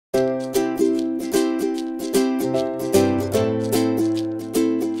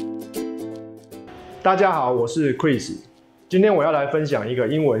大家好，我是 Kris。今天我要来分享一个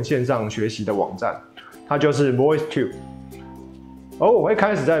英文线上学习的网站，它就是 VoiceTube。而我会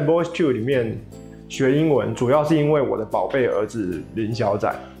开始在 VoiceTube 里面学英文，主要是因为我的宝贝儿子林小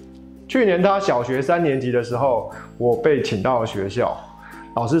仔。去年他小学3年级的时候，我被请到了学校，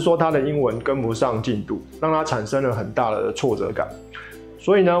老师说他的英文跟不上进度，让他产生了很大的挫折感。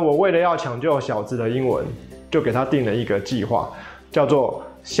所以呢，我为了要抢救小子的英文，就给他定了一个计划，叫做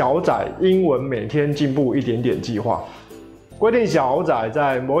小仔英文每天进步一点点计划，规定小仔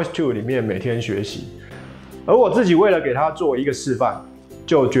在 VoiceTube 里面每天学习。而我自己为了给他做一个示范，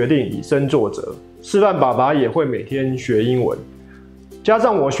就决定以身作则，示范爸爸也会每天学英文。加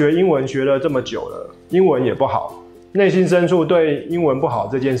上我学英文学了这么久了，英文也不好，内心深处对英文不好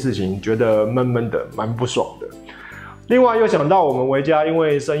这件事情觉得闷闷的，蛮不爽的。另外又想到我们维家因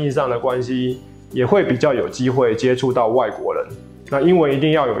为生意上的关系，也会比较有机会接触到外国人，那英文一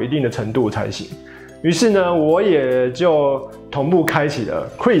定要有一定的程度才行。于是呢，我也就同步开启了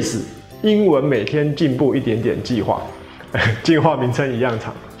Kris 英文每天进步一点点计划，计划名称一样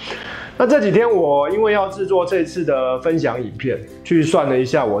长。那这几天我因为要制作这次的分享影片，去算了一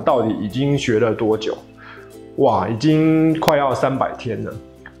下我到底已经学了多久，哇，已经快要300天了，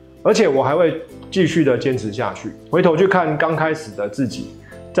而且我还会继续的坚持下去。回头去看刚开始的自己，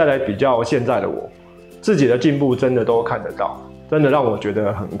再来比较现在的我，自己的进步真的都看得到，真的让我觉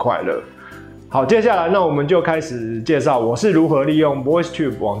得很快乐。好，接下来那我们就开始介绍我是如何利用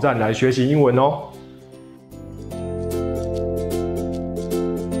VoiceTube 网站来学习英文哦。